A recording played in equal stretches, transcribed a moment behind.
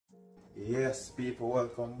Yes people,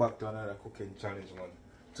 welcome back to another cooking challenge, man.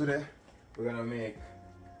 Today we're gonna make,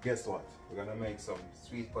 guess what? We're gonna make some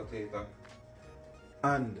sweet potato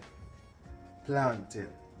and plantain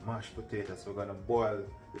mashed potato. So we're gonna boil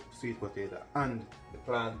the sweet potato and the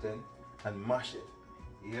plantain and mash it.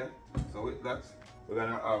 Yeah? So with that, we're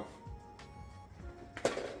gonna have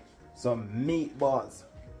some meatballs.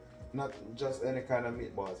 Not just any kind of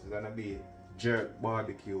meatballs, it's gonna be jerk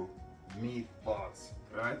barbecue meatballs,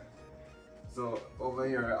 right? So over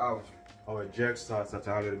here I have our jerk sauce that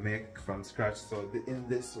I already make from scratch. So in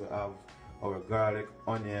this we have our garlic,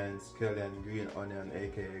 onions, scallion, green onion,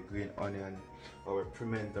 aka green onion, our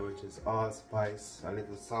pimento, which is allspice, a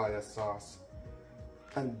little soya sauce,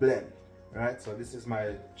 and blend. Right, so this is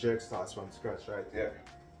my jerk sauce from scratch right here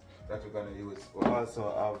that we're gonna use. We also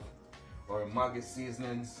have our Maggi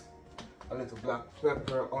seasonings, a little black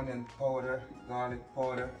pepper, onion powder, garlic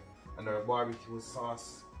powder, and our barbecue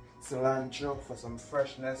sauce, cilantro for some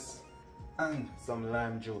freshness, and some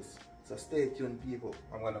lime juice. So stay tuned people,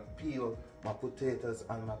 I'm gonna peel my potatoes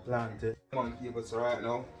and my plantain. Come on people, so right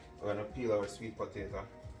now we're gonna peel our sweet potato.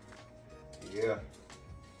 Yeah,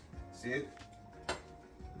 see it?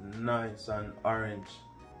 Nice and orange.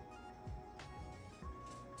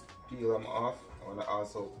 Peel them off. I wanna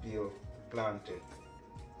also peel the plantain.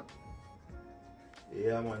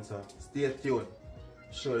 Yeah man, so stay tuned.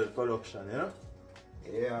 Show the production, you know?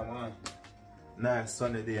 Yeah man. Nice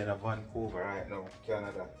sunny day in Vancouver right now,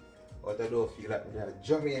 Canada. But I don't feel like we're a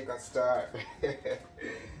Jamaica star.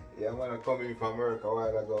 Yeah man, I come in from America a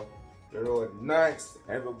while ago. The road nice,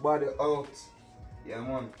 everybody out. Yeah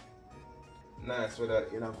man. Nice weather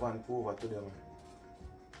in Vancouver today, man.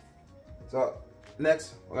 So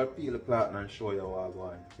next we're gonna peel the plantain and show you what I'm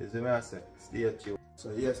going. You see me I say? Stay tuned.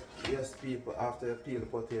 So yes people, after you peel the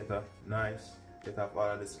potato, nice, get off all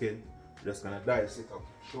of the skin, you're just gonna dice it up,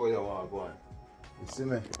 show you what I'm going. You see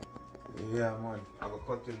me? Yeah man, I have a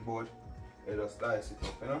cutting board, you just dice it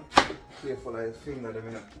up, you know? Careful of your finger them,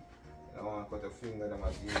 you know? You don't want to cut your finger them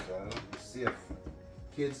as usual, you know? Be safe.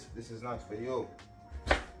 Kids, this is not for you.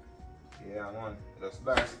 Yeah man, just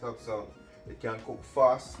dice it up so it can cook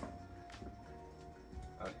fast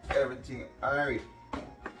and everything airy. You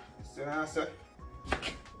see what I say?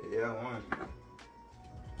 Yeah man.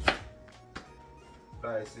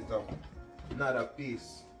 Dice it up. Another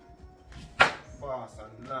piece. Fast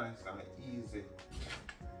and nice and easy.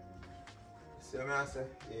 See what I say?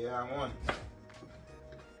 Yeah man.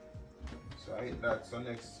 So I hit that. So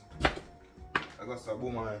next I got some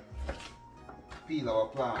boom and peel our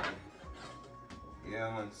plant.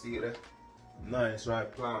 Yeah man, see it there? Nice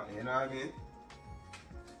right plant, you know what I mean?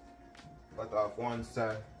 Cut off one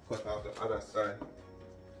side, cut off the other side.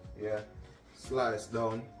 Yeah, slice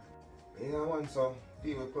down. Yeah man, so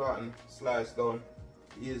peel the plant, slice down,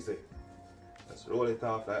 easy. Just roll it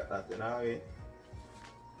off like that, you know what I mean?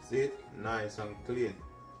 See it? Nice and clean.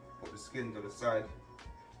 Put the skin to the side.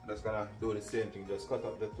 Just gonna do the same thing, just cut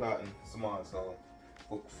up the plant small so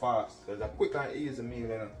cook fast. So it's a quick and easy meal, you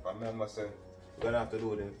know. Remember, so we're gonna have to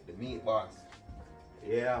do the meatballs.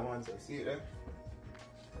 Yeah man, so see it there?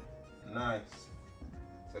 Nice.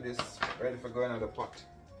 So this ready for going in the pot.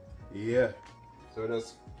 Yeah. So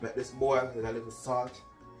just make this boil with a little salt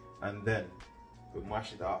and then we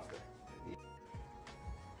mash it after.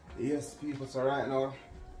 Yes people, so right now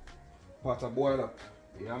pot of boil up.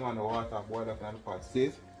 Yeah man, the water boil up in the pot. See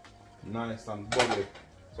it? Nice and bubbly.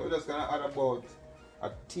 So we're just gonna add about a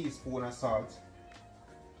teaspoon of salt.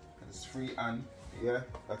 It's free and yeah,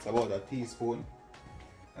 that's about a teaspoon.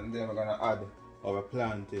 And then we're gonna add our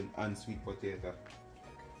plantain and sweet potato.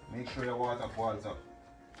 Make sure your water boils up.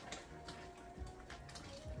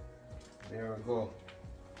 There we go.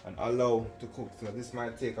 And allow to cook. So this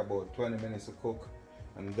might take about 20 minutes to cook.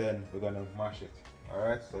 And then we're gonna mash it.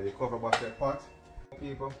 Alright, so you cover back your pot.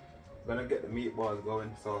 People, we're gonna get the meatballs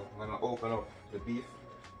going. So I'm gonna open up the beef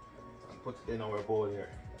and put it in our bowl here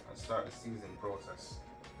and start the seasoning process.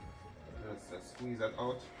 Let's squeeze that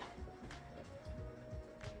out.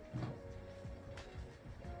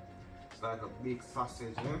 It's like a big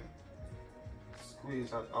sausage, you know?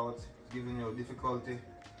 Squeeze that out, it's giving you difficulty.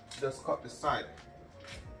 Just cut the side.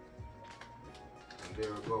 And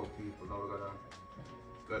there we go people, now we're gonna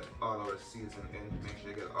get all our seasoning in. Make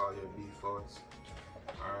sure you get all your beef out.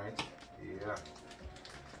 Alright, yeah.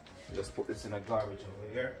 Just put this in a garbage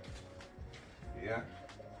over here. Yeah.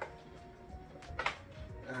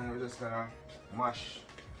 And we're just gonna mash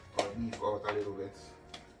our beef out a little bit.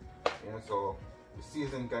 Yeah, so the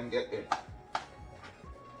seasoning can get in.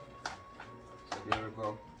 So there we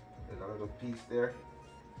go. There's a little piece there.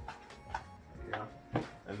 Yeah.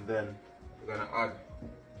 And then we're gonna add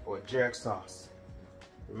or jerk sauce.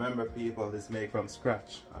 Remember people, this made from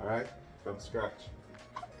scratch, alright? From scratch.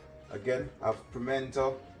 Again, I have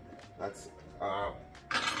pimento. That's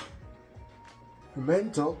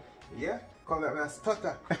pimento. Yeah, call that my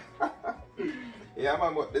stutter. Yeah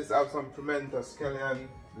man, but this have some pimento, scallion,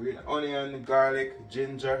 green onion, garlic,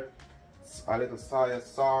 ginger, a little soy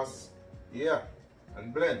sauce. Yeah,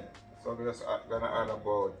 and blend. So we're just gonna add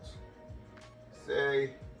about,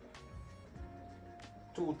 say,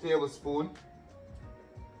 2 tablespoons,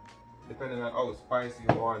 depending on how spicy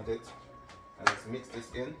you want it. And let's mix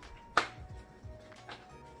this in.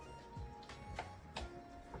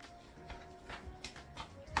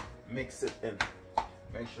 Mix it in.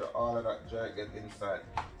 Make sure all of that dry get inside.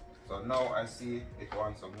 So now I see it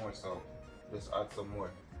wants some more, so just add some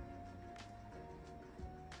more.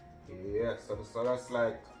 Yeah, so that's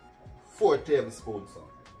like 4 tablespoons. So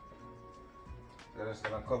I'm just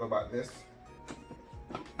gonna cover back this.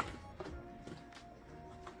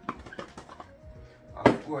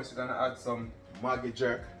 Of course, you're gonna add some Maggi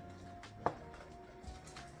jerk.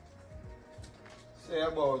 Say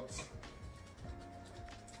about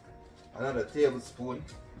another tablespoon.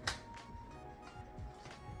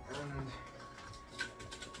 And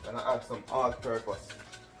gonna add some all-purpose.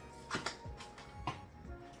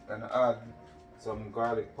 Gonna add some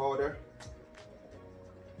garlic powder.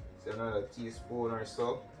 Say another teaspoon or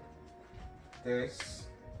so. This.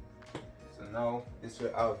 So now this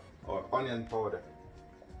will have our onion powder.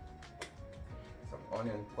 Some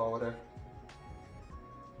onion powder.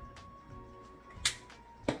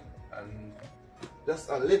 And just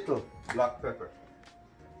a little black pepper.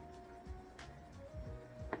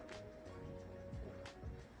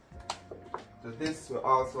 To this we're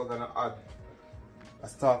also gonna add a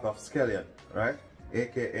stalk of scallion, right?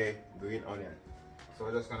 AKA green onion. So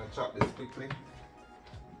we're just gonna chop this quickly.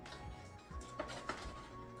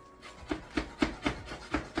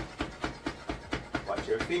 Watch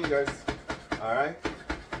your fingers, alright?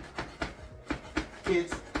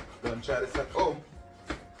 Kids, don't try this at home.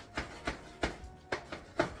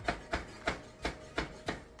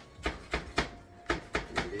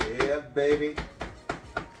 Yeah, baby.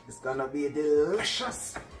 It's gonna be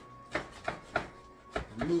delicious.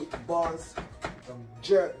 Meatballs, some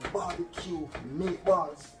jerk barbecue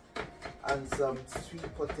meatballs, and some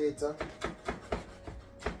sweet potato,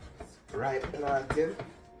 ripe plantain,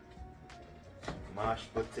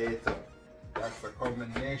 mashed potato. That's a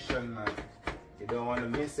combination, man. You don't want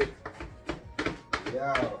to miss it.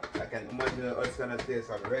 Yeah, I can imagine how it's gonna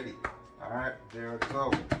taste already. Alright, there we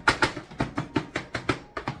go.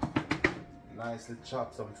 Nicely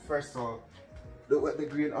chopped some fresh salt. Look at the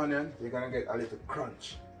green onion, you're gonna get a little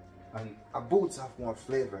crunch. And a boots have more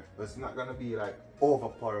flavor, but it's not gonna be like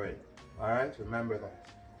overpowering. Alright, remember that.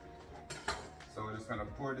 So we're just gonna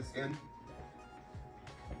pour this in.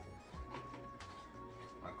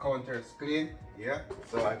 My counter is clean, yeah,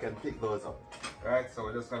 so I can pick those up. Alright, so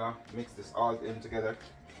we're just gonna mix this all in together,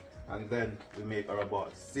 and then we make our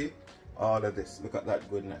balls. See? All of this, look at that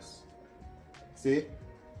goodness. See?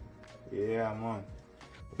 Yeah, man.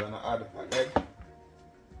 We're gonna add an egg.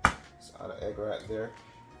 Just add an egg right there.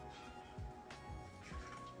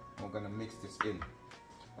 We're gonna mix this in.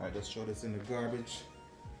 Alright, just throw this in the garbage.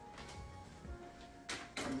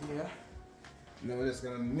 Yeah. Now we're just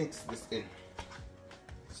gonna mix this in.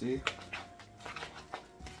 See?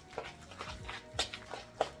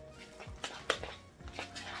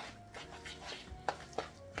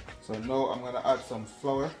 So now I'm gonna add some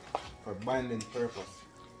flour for binding purpose.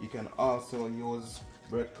 You can also use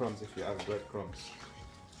breadcrumbs if you have breadcrumbs.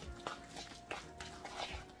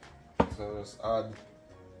 So just add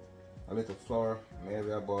a little flour,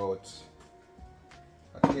 maybe about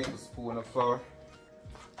a tablespoon of flour,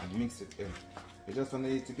 and mix it in. You just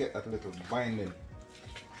need to get that little binding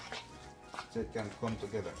so it can come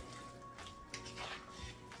together.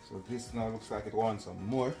 So this now looks like it wants some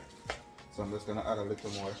more, so I'm just gonna add a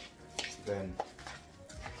little more. Then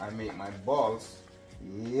I make my balls.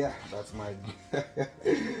 Yeah, that's my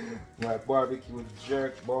my barbecue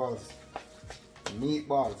jerk balls,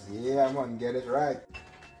 meatballs. Yeah man, get it right.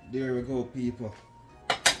 There we go, people.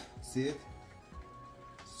 See it?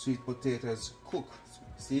 Sweet potatoes cook.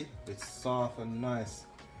 See, it's soft and nice.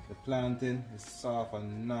 The plantain is soft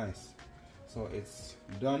and nice. So it's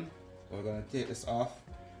done. So we're gonna take this off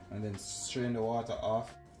and then strain the water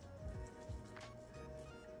off.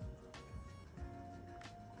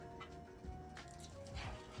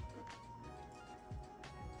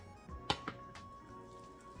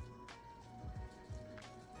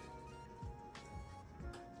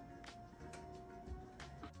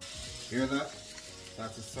 Hear that?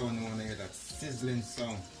 That's the sound you want to hear, that sizzling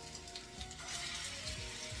sound.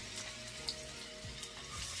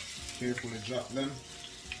 Carefully drop them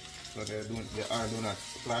so they do not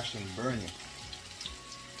splash and burn you.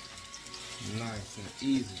 Nice and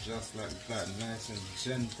easy, just like that, nice and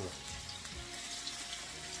gentle.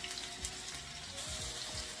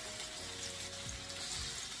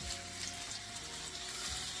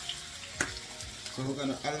 So we're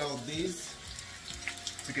gonna allow these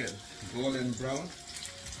to get golden brown.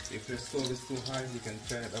 If your stove is too high, you can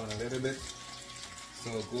turn it down a little bit.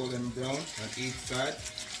 So golden brown on each side.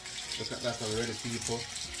 Look at that already, people.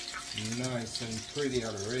 Nice and pretty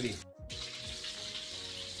already.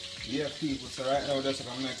 Yeah, people, so right now we're just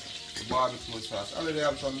gonna make the barbecue sauce. I already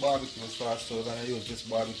have some barbecue sauce, so we're gonna use this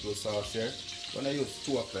barbecue sauce here. We're gonna use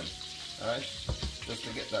 2 of them, alright? Just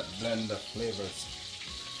to get that blend of flavors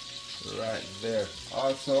right there.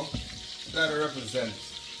 Also, you gotta represent.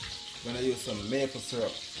 We're gonna use some maple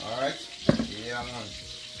syrup, alright? Yeah, man.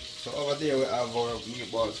 So over there we have our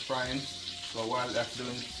meatballs frying. So while that's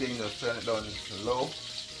doing the thing, just turn it down low.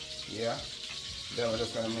 Yeah. Then we're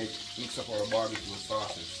just gonna mix up our barbecue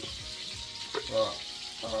sauces. So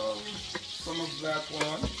some of that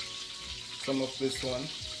one, some of this one.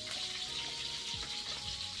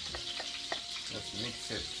 Let's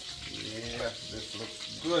mix it. Yeah, this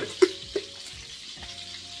looks good.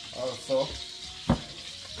 Also,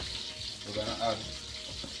 we're gonna add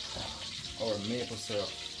our maple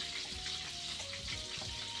syrup.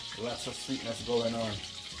 Lots of sweetness going on.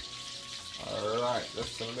 Alright,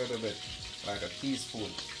 just a little bit, like a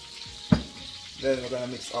teaspoon. Then we're gonna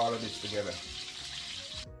mix all of this together.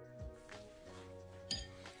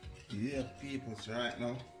 Yeah, people, so right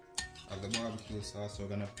now of the barbecue sauce, we're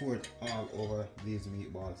gonna pour it all over these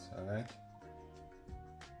meatballs, alright?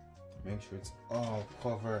 Make sure it's all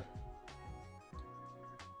covered.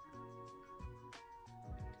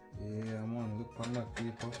 Yeah, man, look on that,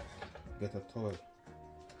 people. Get a towel.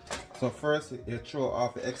 So first you throw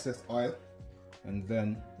off the excess oil, and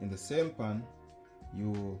then in the same pan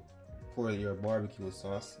you pour your barbecue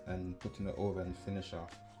sauce and put in the oven and finish off.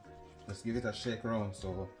 Just give it a shake around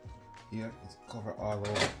so here it's covered all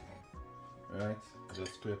over. Right?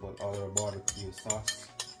 Just scrape out all our barbecue sauce.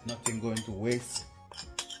 Nothing going to waste.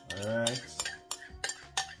 Alright.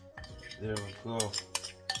 There we go.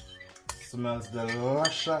 Smells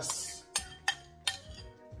delicious.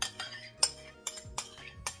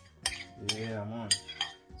 Yeah, man.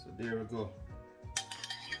 So there we go.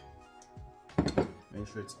 Make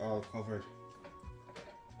sure it's all covered.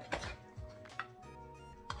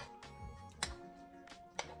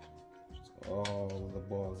 All the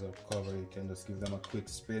balls are covered. You can just give them a quick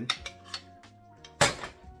spin.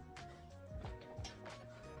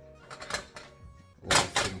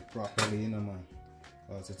 Spin properly, you know, man.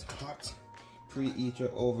 Because it's hot. Preheat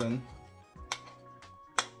your oven.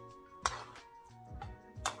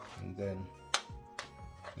 And then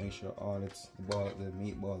make sure all the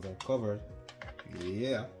meatballs are covered.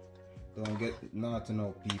 Yeah, don't get naughty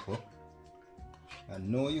now, people. I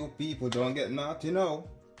know you people don't get naughty now.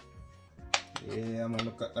 Yeah, man,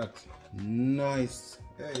 look at that. Nice.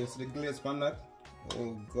 Hey, you see the glaze on that?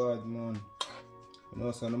 Oh God, man. You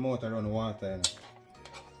know, so the mouth run water, you know.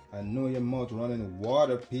 I know your mouth running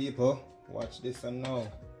water, people. Watch this and now.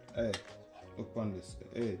 Hey, look on this.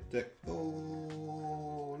 Hey, take.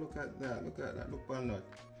 Oh, look at that. Look at that. Look on that.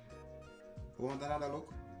 You want another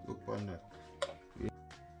look? Look on that. Yeah.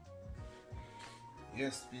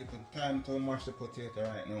 Yes, people, time to mash the potato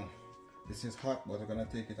right now. This is hot, but we're gonna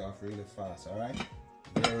take it off really fast. All right.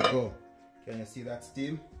 There we go. Can you see that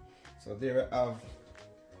steam? So there we have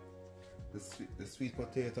the sweet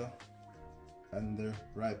potato and the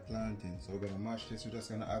ripe plantain. So we're gonna mash this. We're just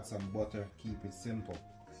gonna add some butter. Keep it simple.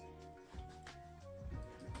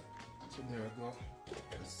 So there we go.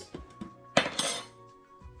 Just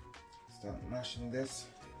start mashing this.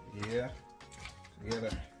 Yeah,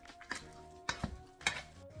 together.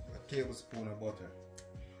 A tablespoon of butter.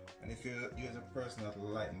 And if you're a person that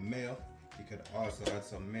like mayo, you could also add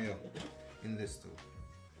some mayo in this too.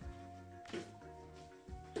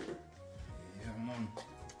 Yeah, man.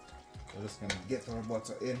 We're just gonna get our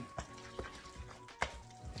butter in,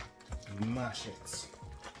 mash it.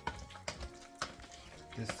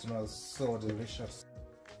 This smells so delicious.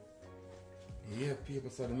 Yeah, people,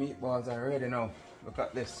 so the meatballs are ready now. Look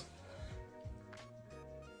at this.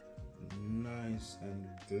 Nice and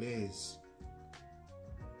glazed.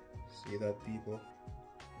 See that, people?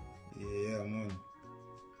 Yeah, man.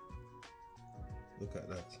 Look at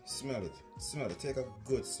that. Smell it. Smell it. Take a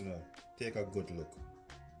good smell. Take a good look.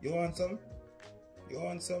 You want some? You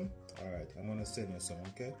want some? Alright, I'm gonna send you some,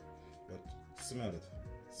 okay? But Smell it.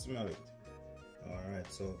 Smell it. Alright,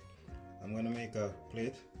 so I'm gonna make a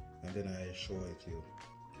plate and then I show it to you.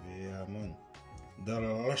 Yeah man.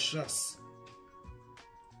 Delicious.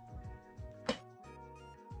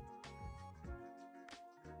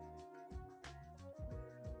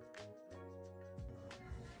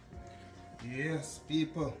 Yes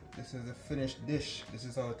people, this is the finished dish. This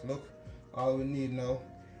is how it looks. All we need now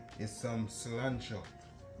is some cilantro.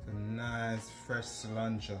 Some nice fresh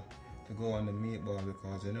cilantro to go on the meatball,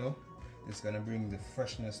 because you know it's gonna bring the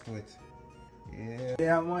freshness to it.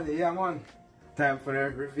 Yeah man. Time for the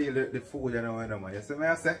reveal the food, you know, man. You see me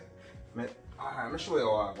I say? Let me show you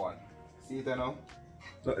what I want. See it now?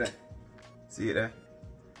 Look there. See it there?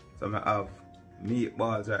 So I have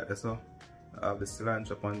meatballs right there, so I have the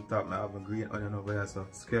cilantro on top, I have a green onion over here, so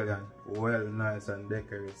scallion, well nice and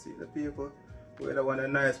decorated. See the people? Well, that one is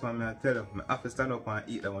nice, man, I tell you. I have to stand up and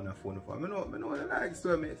eat that one on phone for. I know what I like,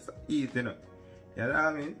 so I eat, you know. You know what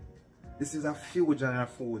I mean? This is a fusion of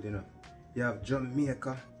food, you know. You have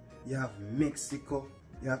Jamaica, you have Mexico,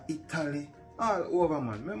 you have Italy, all over,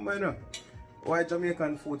 man. Remember, you know, why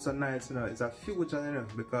Jamaican food so nice, you know? It's a fusion, you know,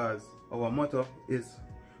 because our motto is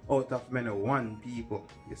out of many one people.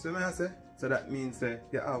 You see what I say? So that means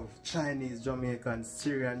you have Chinese Jamaican,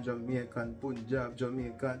 Syrian Jamaican, Punjab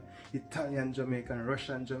Jamaican, Italian Jamaican,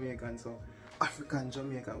 Russian Jamaican, so African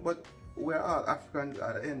Jamaican. But we're all Africans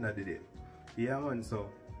at the end of the day. Yeah man, so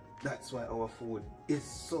that's why our food is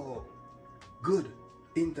so good.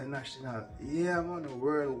 International. Yeah man,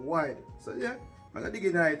 worldwide. So yeah, I'm gonna dig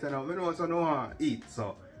in it now. I know so no want to eat,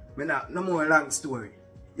 so no more long story.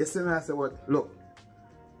 You see me I say what? Look.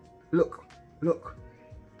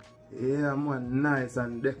 Yeah man, nice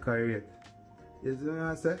and decorate. You see what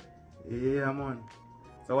I say? Yeah man.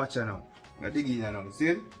 So watch it now. I'm gonna dig in now, see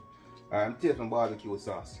it? I'm tasting barbecue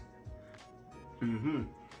sauce.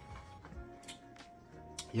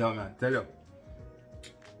 Yo man, tell you.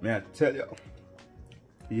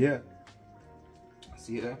 Yeah.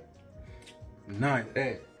 See it there? Nice.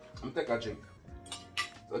 Hey, I'm gonna take a drink.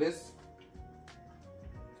 So this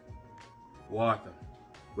water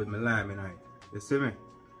with my lime in it. You see me?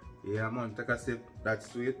 Yeah man, take a sip.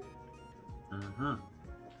 That's sweet.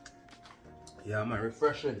 Yeah man,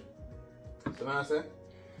 refreshing. So man I say?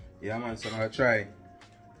 Yeah man, so I'm gonna try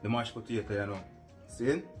the mashed potato, you know.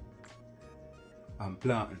 See? And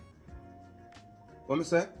plantain. What me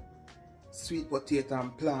say? Sweet potato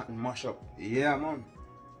and plantain mash up. Yeah man.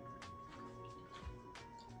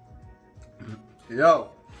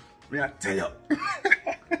 Yo, me I tell you.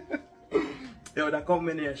 Yo, the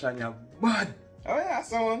combination is bad. Oh yeah,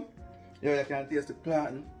 someone. Yo, you can taste the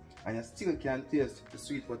plantain and you still can taste the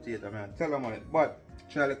sweet potato, man. Tell them on it. But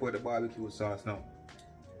try to look with the barbecue sauce now.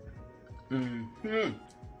 I'm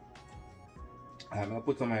gonna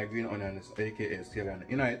put some of my green onions, aka scallion,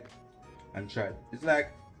 in it and try it. It's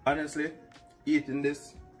like, honestly, eating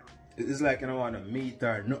this, it's like you don't want meat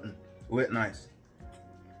or nothing. Wait, nice.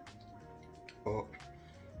 Oh,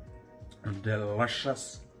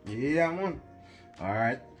 delicious. Yeah, man.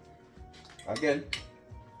 Alright. Again,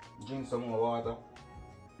 drink some more water.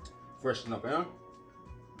 Freshen up, yeah?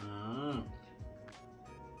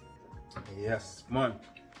 Yes, man.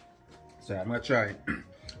 So I'm gonna try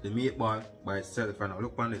the meatball by itself and now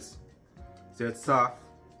look on this. See it's soft.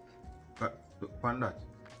 Look on that.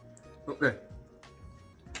 Look there.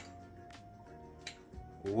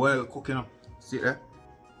 Well cooked, you know. See there?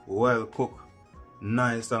 Well cooked.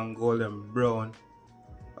 Nice and golden brown.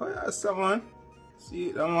 Oh yeah, someone. See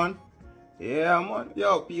it, that one? Yeah, man.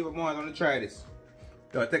 Yo, people, man, I want to try this.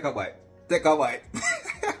 Yo, take a bite. Take a bite.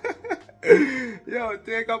 Yo,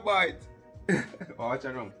 take a bite. Watch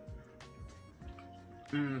it now.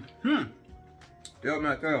 Yo,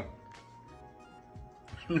 man, I tell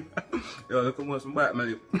you. Yo, look how much I'm bite my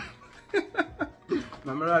lip.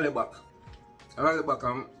 I'm really back. I'm really back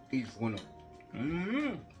and eat food now.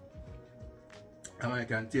 And I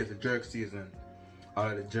can taste the jerk seasoning. All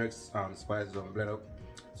of the jerk spices are blend up.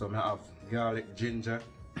 So I have garlic, ginger.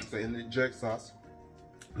 So in the jerk sauce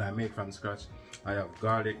that I make from scratch, I have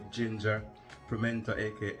garlic, ginger, pimento,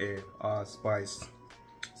 aka allspice,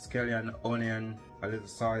 scallion, onion, a little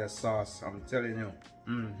soya sauce. I'm telling you.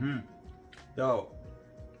 Yo,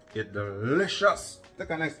 it's delicious.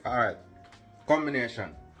 Take a next. Alright.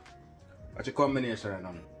 Combination. What's your combination right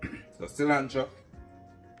now? So cilantro.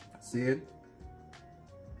 See it?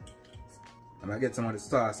 I'm gonna get some of the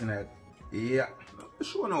sauce in it. Yeah.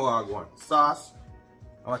 Show no what I want. Sauce.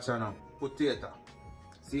 Watch out now. Potato.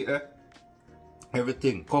 See it?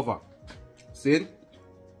 Everything. Cover. See it?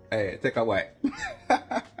 Hey, take a bite.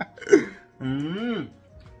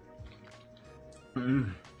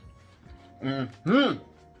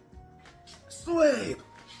 Sweet.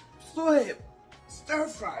 Sweet. Stir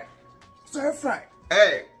fry. Stir fry.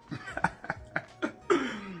 Hey.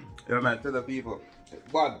 Yeah, man, tell the people.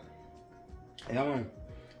 But, yeah, man.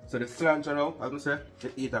 So the cilantro now, as I say,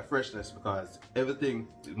 it eat a freshness because everything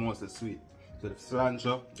is mostly sweet. So the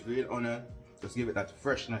cilantro, the green onion, just give it that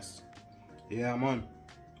freshness. Yeah, man.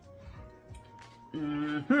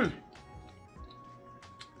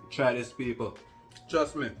 Try this, people.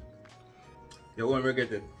 Trust me. You won't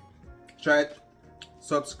regret it. Try it.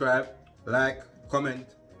 Subscribe, like, comment.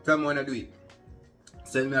 Tell me when you do it.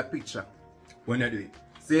 Send me a picture when you do it.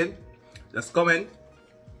 See it? Just comment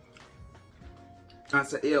and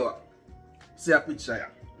say, hey, what? See a picture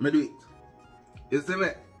here. Me do it. You see me?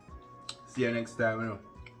 See you next time, you know.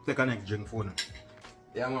 Take a next drink for now.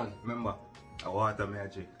 Yeah, man. Remember, a water me I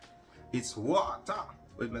drink. It's water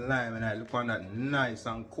with my lime and I look on that nice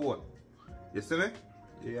and cold. You see me?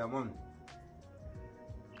 Yeah, man.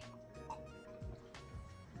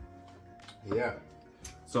 Yeah.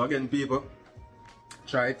 So again, people,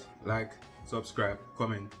 try it, like, subscribe,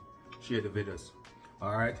 comment, share the videos.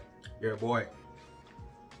 Alright? Your boy,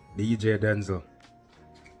 DJ Denzel,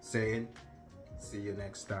 saying, see you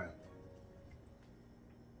next time.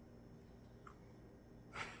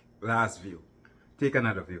 Last view. Take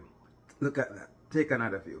another view. Look at that. Take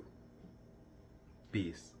another view.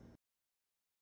 Peace.